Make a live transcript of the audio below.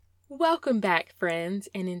Welcome back, friends,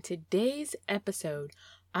 and in today's episode,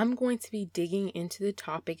 I'm going to be digging into the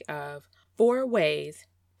topic of 4 ways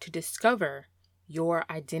to discover your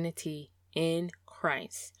identity in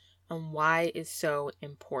Christ and why it's so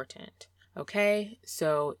important. Okay,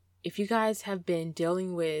 so if you guys have been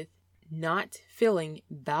dealing with not feeling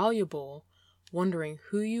valuable, wondering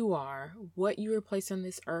who you are, what you were placed on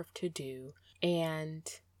this earth to do, and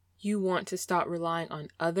you want to stop relying on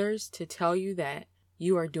others to tell you that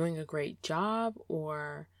you are doing a great job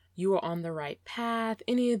or you are on the right path,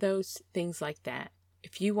 any of those things like that.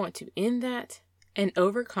 If you want to end that and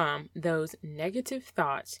overcome those negative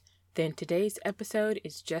thoughts, then today's episode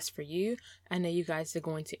is just for you. I know you guys are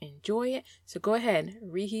going to enjoy it. So go ahead,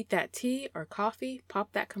 reheat that tea or coffee,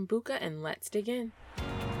 pop that kombucha, and let's dig in.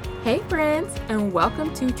 Hey friends, and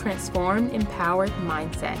welcome to Transformed Empowered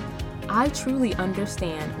Mindset. I truly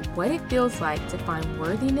understand what it feels like to find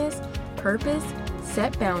worthiness, purpose,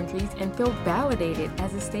 set boundaries, and feel validated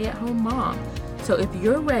as a stay-at-home mom. So if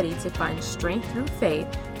you're ready to find strength through faith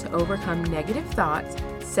to overcome negative thoughts,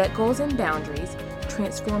 set goals and boundaries,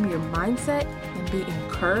 transform your mindset, and be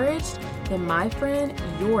encouraged, then my friend,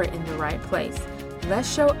 you're in the right place.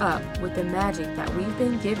 Let's show up with the magic that we've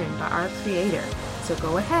been given by our Creator. So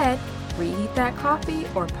go ahead, reheat that coffee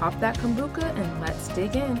or pop that kombucha, and let's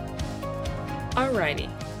dig in. Alrighty,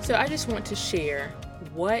 so I just want to share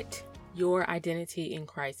what your identity in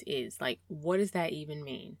Christ is. Like, what does that even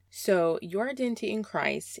mean? So your identity in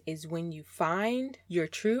Christ is when you find your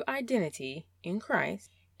true identity in Christ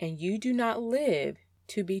and you do not live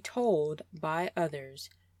to be told by others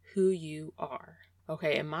who you are.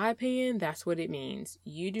 Okay, in my opinion, that's what it means.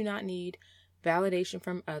 You do not need validation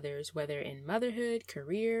from others, whether in motherhood,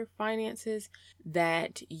 career, finances,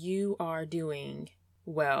 that you are doing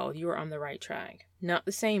well, you are on the right track. Not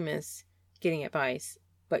the same as getting advice,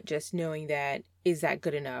 but just knowing that, is that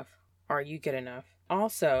good enough? Are you good enough?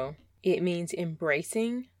 Also, it means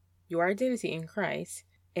embracing your identity in Christ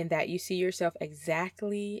and that you see yourself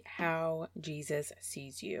exactly how Jesus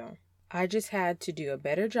sees you. I just had to do a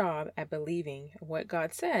better job at believing what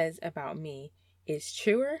God says about me is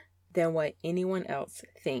truer than what anyone else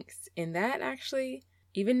thinks. And that actually,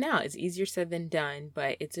 even now, is easier said than done,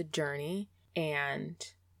 but it's a journey and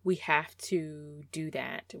we have to do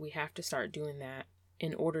that. We have to start doing that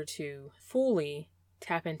in order to fully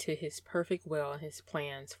tap into His perfect will and His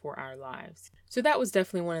plans for our lives. So that was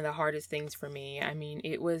definitely one of the hardest things for me. I mean,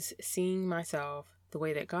 it was seeing myself the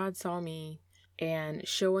way that God saw me and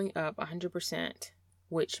showing up 100%,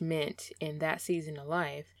 which meant in that season of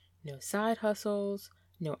life, no side hustles,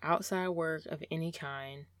 no outside work of any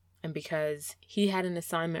kind. And because He had an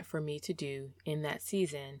assignment for me to do in that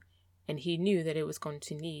season, and He knew that it was going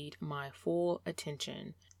to need my full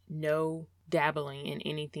attention, no dabbling in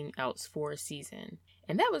anything else for a season.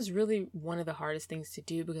 And that was really one of the hardest things to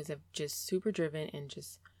do because I'm just super driven and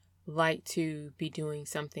just like to be doing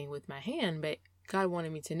something with my hand. But God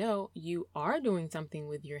wanted me to know, you are doing something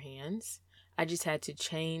with your hands. I just had to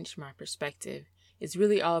change my perspective. It's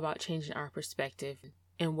really all about changing our perspective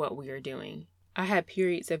and what we are doing. I had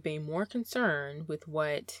periods of being more concerned with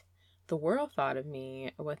what the world thought of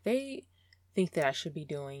me, what they think that I should be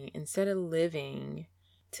doing, instead of living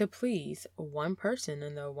to please one person.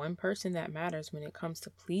 And the one person that matters when it comes to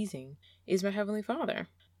pleasing is my Heavenly Father.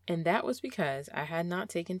 And that was because I had not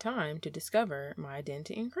taken time to discover my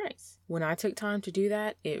identity in Christ. When I took time to do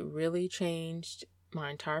that, it really changed my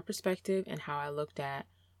entire perspective and how I looked at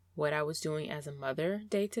what I was doing as a mother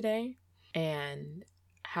day to day and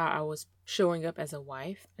how I was showing up as a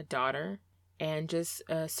wife, a daughter, and just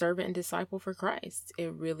a servant and disciple for Christ.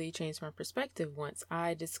 It really changed my perspective once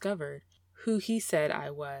I discovered who He said I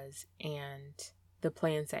was and the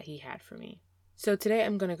plans that He had for me. So today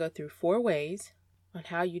I'm going to go through 4 ways on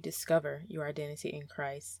how you discover your identity in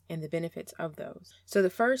Christ and the benefits of those. So the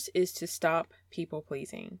first is to stop people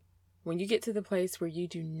pleasing. When you get to the place where you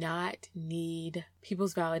do not need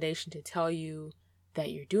people's validation to tell you that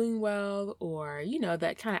you're doing well, or,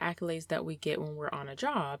 that kind of accolades that we get when we're on a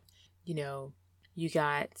job, you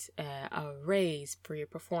got a raise for your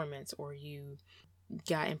performance, or you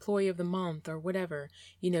got employee of the month or whatever,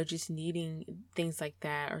 just needing things like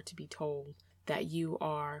that, or to be told that you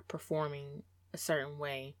are performing a certain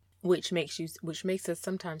way, which makes us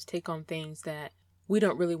sometimes take on things that we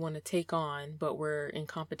don't really want to take on, but we're in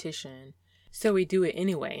competition. So we do it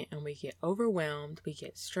anyway, and we get overwhelmed, we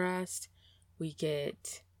get stressed, we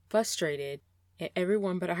get frustrated at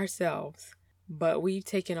everyone but ourselves. But we've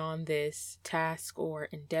taken on this task or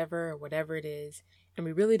endeavor or whatever it is, and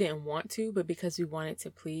we really didn't want to, but because we wanted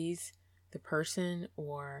to please the person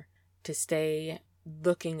or to stay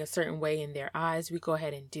looking a certain way in their eyes, we go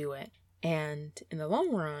ahead and do it. And in the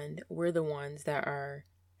long run, we're the ones that are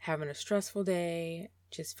having a stressful day,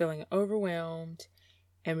 just feeling overwhelmed.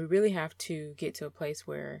 And we really have to get to a place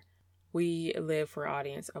where we live for an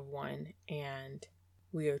audience of one, and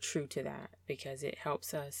we are true to that, because it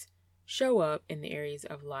helps us show up in the areas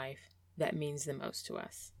of life that means the most to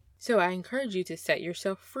us. So I encourage you to set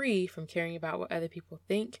yourself free from caring about what other people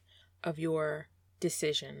think of your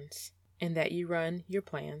decisions, and that you run your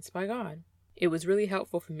plans by God. It was really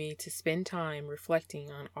helpful for me to spend time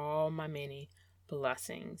reflecting on all my many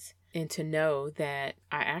blessings, and to know that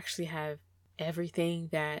I actually have everything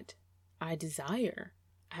that I desire.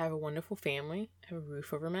 I have a wonderful family, I have a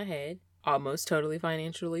roof over my head, almost totally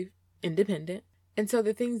financially independent. And so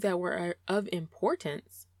the things that were of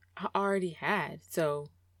importance, I already had. So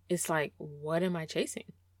it's like, what am I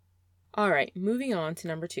chasing? All right, moving on to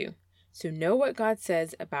number 2. So know what God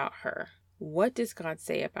says about her. What does God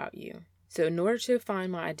say about you? So in order to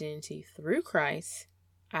find my identity through Christ,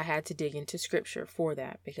 I had to dig into scripture for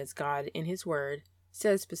that, because God in his word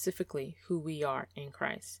says specifically who we are in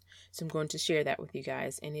Christ. So I'm going to share that with you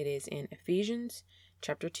guys, and it is in Ephesians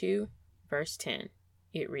chapter 2, verse 10.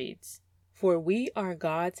 It reads, "For we are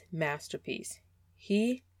God's masterpiece.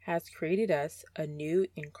 He has created us anew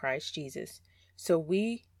in Christ Jesus, so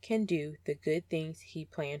we can do the good things he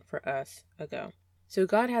planned for us ago." So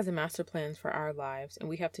God has a master plan for our lives, and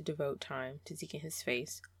we have to devote time to seeking his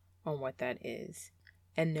face on what that is,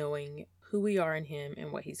 and knowing who we are in him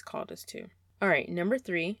and what he's called us to. All right, number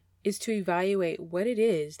 3 is to evaluate what it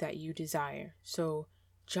is that you desire. So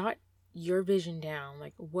jot your vision down.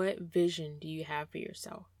 Like, what vision do you have for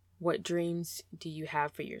yourself? What dreams do you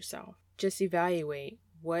have for yourself? Just evaluate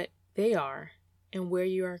what they are and where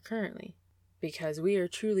you are currently, because we are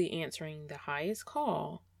truly answering the highest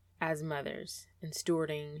call as mothers and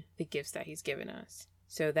stewarding the gifts that he's given us.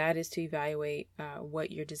 So that is to evaluate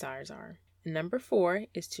what your desires are. And number 4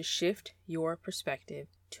 is to shift your perspective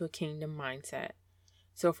to a kingdom mindset.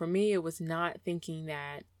 So for me, it was not thinking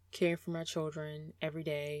that caring for my children every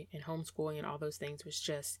day and homeschooling and all those things was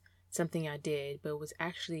just something I did, but it was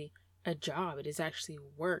actually a job. It is actually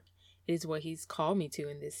work. It is what he's called me to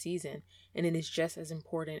in this season. And it is just as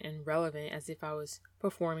important and relevant as if I was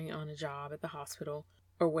performing on a job at the hospital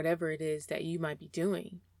or whatever it is that you might be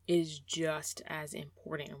doing. It is just as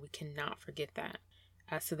important, and we cannot forget that,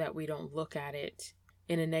 so that we don't look at it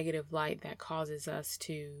in a negative light that causes us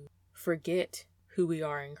to forget who we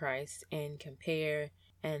are in Christ and compare,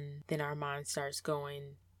 and then our mind starts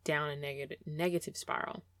going down a negative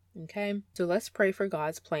spiral. Okay? So let's pray for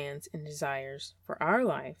God's plans and desires for our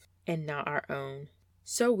life and not our own,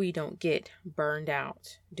 so we don't get burned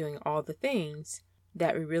out doing all the things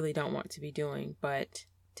that we really don't want to be doing, but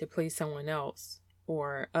to please someone else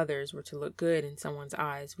or others, or to look good in someone's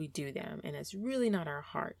eyes, we do them, and it's really not our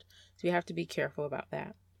heart. So we have to be careful about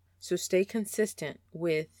that. So stay consistent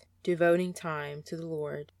with devoting time to the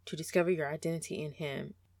Lord to discover your identity in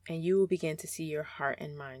him, and you will begin to see your heart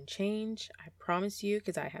and mind change. I promise you,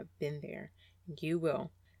 because I have been there, and you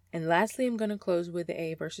will. And lastly, I'm going to close with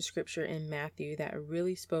a verse of scripture in Matthew that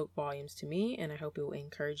really spoke volumes to me, and I hope it will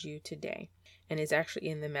encourage you today. And it's actually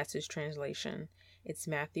in the Message translation. It's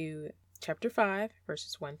Matthew chapter 5,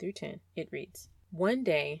 verses 1 through 10. It reads, "One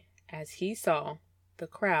day, as he saw the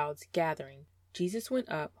crowds gathering, Jesus went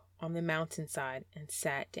up on the mountainside and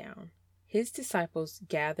sat down. His disciples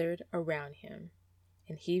gathered around him,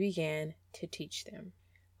 and he began to teach them.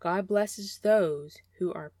 God blesses those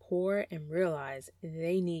who are poor and realize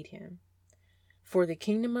they need him, for the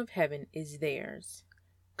kingdom of heaven is theirs.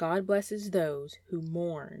 God blesses those who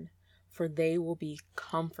mourn, for they will be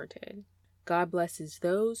comforted. God blesses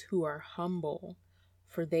those who are humble,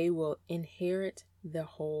 for they will inherit the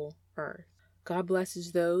whole earth. God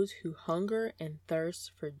blesses those who hunger and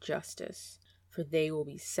thirst for justice, for they will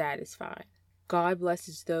be satisfied. God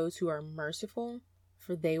blesses those who are merciful,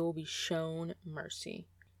 for they will be shown mercy.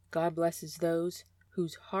 God blesses those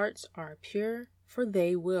whose hearts are pure, for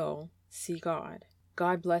they will see God.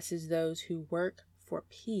 God blesses those who work for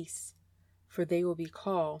peace, for they will be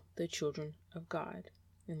called the children of God.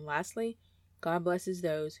 And lastly, God blesses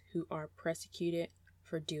those who are persecuted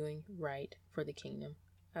for doing right, for the kingdom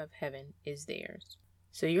of heaven is theirs."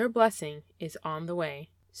 So your blessing is on the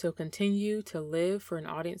way. So continue to live for an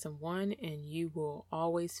audience of one, and you will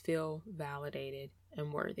always feel validated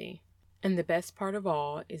and worthy. And the best part of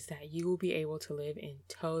all is that you will be able to live in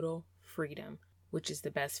total freedom, which is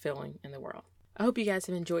the best feeling in the world. I hope you guys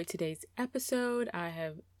have enjoyed today's episode. I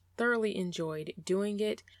have thoroughly enjoyed doing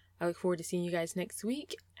it. I look forward to seeing you guys next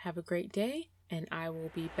week. Have a great day, and I will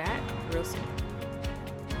be back real soon.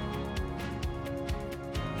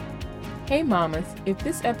 Hey mamas, if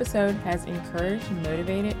this episode has encouraged,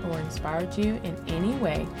 motivated, or inspired you in any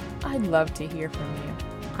way, I'd love to hear from you.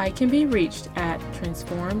 I can be reached at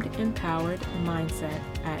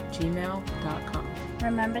transformedempoweredmindset@gmail.com.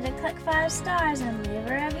 Remember to click 5 stars and leave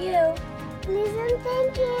a review. Please and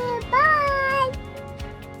thank you. Bye.